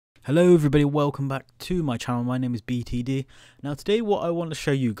Hello everybody, welcome back to my channel. My name is BTD. Now today what I want to show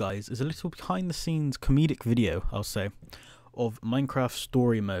you guys is a little behind the scenes comedic video, I'll say, of Minecraft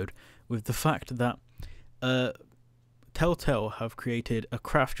story mode, with the fact that Telltale have created a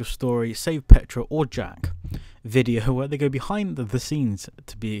craft your story, save Petra or Jack video where they go behind the scenes,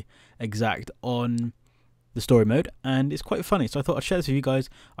 to be exact, on the story mode, and it's quite funny, so I thought I'd share this with you guys.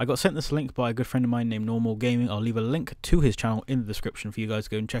 I got sent this link by a good friend of mine named Normal Gaming. I'll leave a link to his channel in the description for you guys to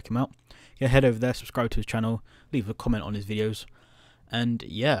go and check him out. Yeah, head over there, subscribe to his channel, leave a comment on his videos, and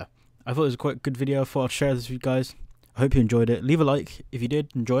yeah, I thought it was a quite good video. I thought I'd share this with you guys. I hope you enjoyed it. Leave a like if you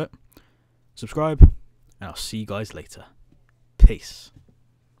did enjoy it, subscribe, and I'll see you guys later. Peace.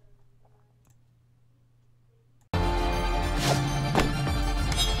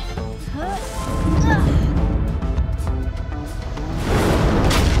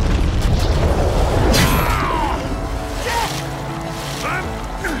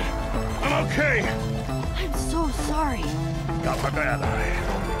 Okay. I'm so sorry. Got my bad eye.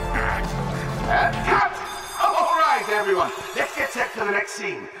 Cut! All right, everyone. Let's get set for the next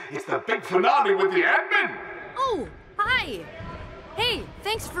scene. It's the big finale with the admin. Oh, hi. Hey,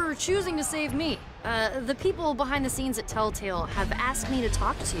 thanks for choosing to save me. The people behind the scenes at Telltale have asked me to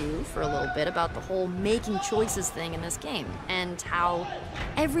talk to you for a little bit about the whole making choices thing in this game, and how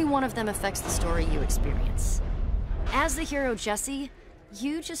every one of them affects the story you experience. As the hero Jesse,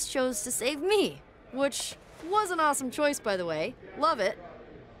 you just chose to save me, which was an awesome choice, by the way. Love it.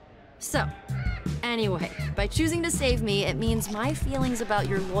 So, anyway, by choosing to save me, it means my feelings about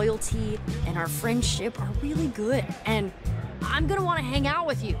your loyalty and our friendship are really good, and I'm gonna want to hang out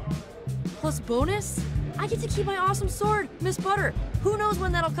with you. Plus bonus, I get to keep my awesome sword, Miss Butter. Who knows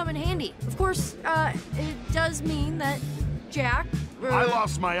when that'll come in handy? Of course, it does mean that Jack... I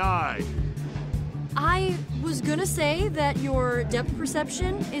lost my eye. I was gonna say that your depth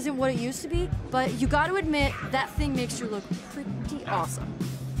perception isn't what it used to be, but you gotta admit, that thing makes you look pretty awesome.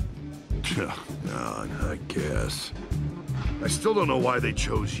 I guess. I still don't know why they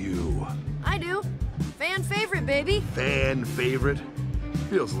chose you. I do. Fan favorite, baby. Fan favorite?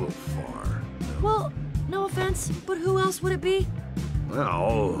 Feels a little far. Well, no offense, but who else would it be?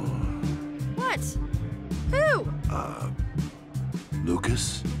 Well... What? Who?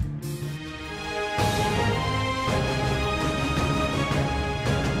 Lucas?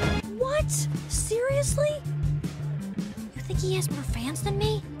 What? Seriously? You think he has more fans than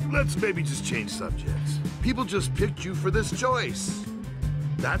me? Let's maybe just change subjects. People just picked you for this choice.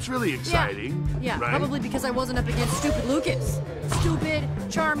 That's really exciting, Yeah, right? probably because I wasn't up against stupid Lucas. Stupid,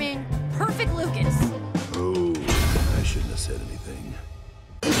 charming, perfect Lucas. Oh, I shouldn't have said anything.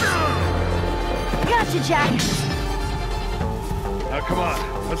 Gotcha, Jack. Now come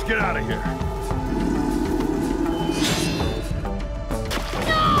on, let's get out of here.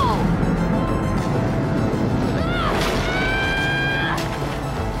 No!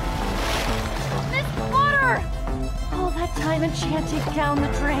 Miss Butter! All that time enchanting down the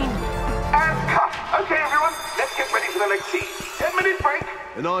drain. And cut. Okay, everyone. Let's get ready for the next scene. 10-minute break.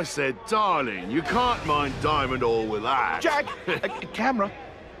 And I said, darling, you can't mine diamond ore with that. Jack, camera.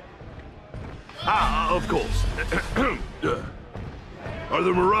 Of course. Are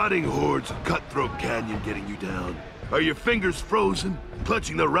the marauding hordes of Cutthroat Canyon getting you down? Are your fingers frozen,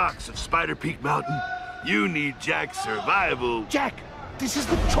 clutching the rocks of Spider Peak Mountain? You need Jack's survival. Jack, this is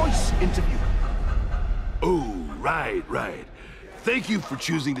the choice interview. Oh, right. Thank you for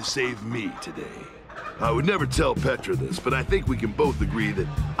choosing to save me today. I would never tell Petra this, but I think we can both agree that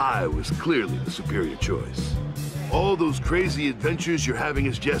I was clearly the superior choice. All those crazy adventures you're having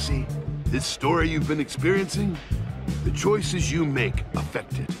as Jesse, this story you've been experiencing, the choices you make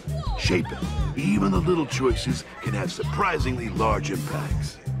affect it, shape it. Even the little choices can have surprisingly large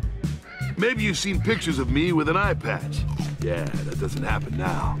impacts. Maybe you've seen pictures of me with an eye patch. Yeah, that doesn't happen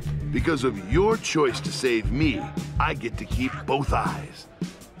now. Because of your choice to save me, I get to keep both eyes.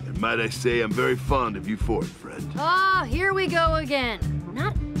 And might I say, I'm very fond of you for it, friend. Ah, here we go again.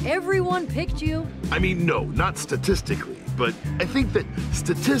 Not everyone picked you. I mean, no, not statistically, but I think that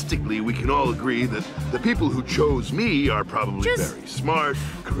statistically we can all agree that the people who chose me are probably very smart,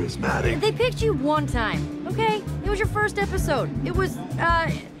 charismatic. They picked you one time, okay? It was your first episode. It was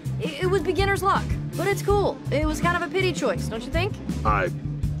beginner's luck, but it's cool. It was kind of a pity choice, don't you think?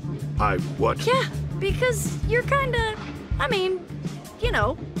 What? Yeah, because you're kinda, I mean, you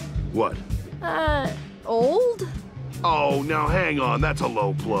know. What? Old? Oh, now hang on, that's a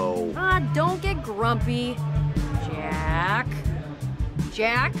low blow. Don't get grumpy.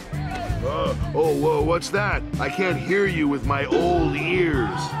 Jack? Whoa, what's that? I can't hear you with my old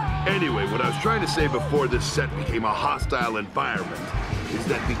ears. Anyway, what I was trying to say before this set became a hostile environment is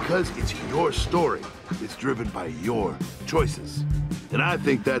that because it's your story, it's driven by your choices. And I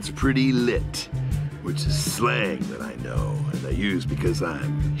think that's pretty lit, which is slang that I know and I use because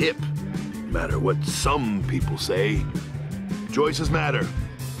I'm hip. No matter what some people say, choices matter.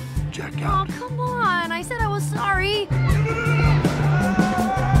 Jack Oh, out. come on. I said I was sorry.